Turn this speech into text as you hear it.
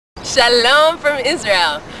Shalom from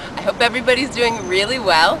Israel. I hope everybody's doing really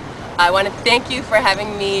well. I want to thank you for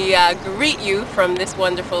having me greet you from this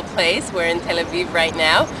wonderful place. We're in Tel Aviv right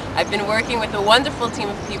now. I've been working with a wonderful team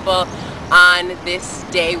of people on this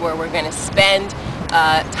day where we're going to spend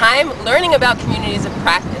time learning about communities of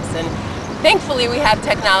practice. And thankfully we have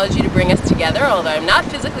technology to bring us together. Although I'm not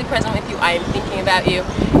physically present with you, I am thinking about you.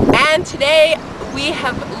 And today we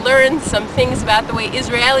have learned some things about the way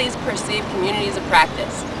Israelis perceive communities of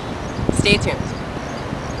practice. Stay tuned.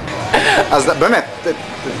 אז באמת,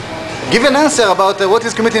 give an answer about what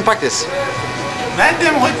is community in practice.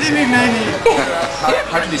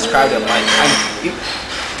 Hard to describe it.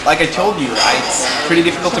 Like I told you, it's pretty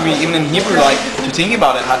difficult to me, even in Hebrew, to think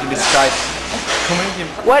about it, how to describe community.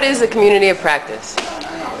 What is a community of practice?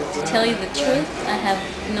 To tell you the truth, I have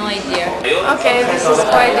no idea. Okay, this is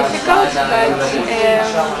quite difficult, but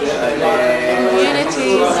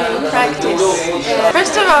communities in practice.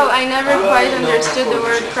 First of all, I never quite understood the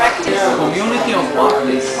word practice. Community of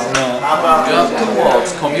practice. You have two words,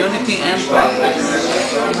 community and practice.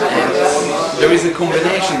 There is a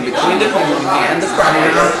combination between the community and the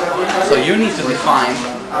practice. So you need to define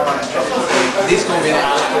this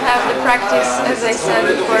combination. You have the practice, as I said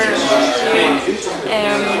before,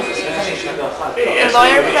 a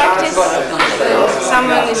lawyer practice.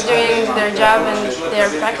 Someone is doing their job and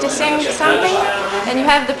they're practicing something. And you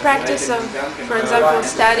have the practice of, for example,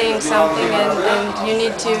 studying something and you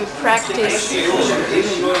need to practice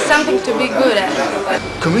something to be good at.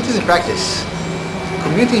 Communities in practice.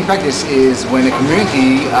 Community in practice is when a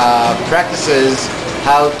community practices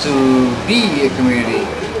how to be a community,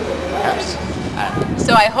 perhaps.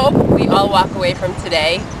 So I hope we all walk away from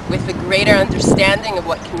today with a greater understanding of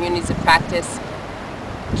what communities of practice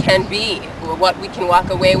can be, what we can walk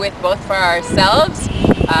away with both for ourselves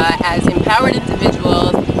as empowered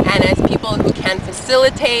individuals and as people who can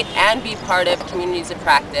facilitate and be part of communities of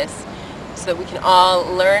practice so that we can all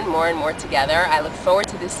learn more and more together. I look forward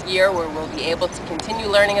to this year where we'll be able to continue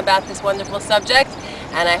learning about this wonderful subject,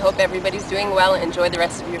 and I hope everybody's doing well and enjoy the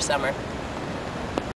rest of your summer.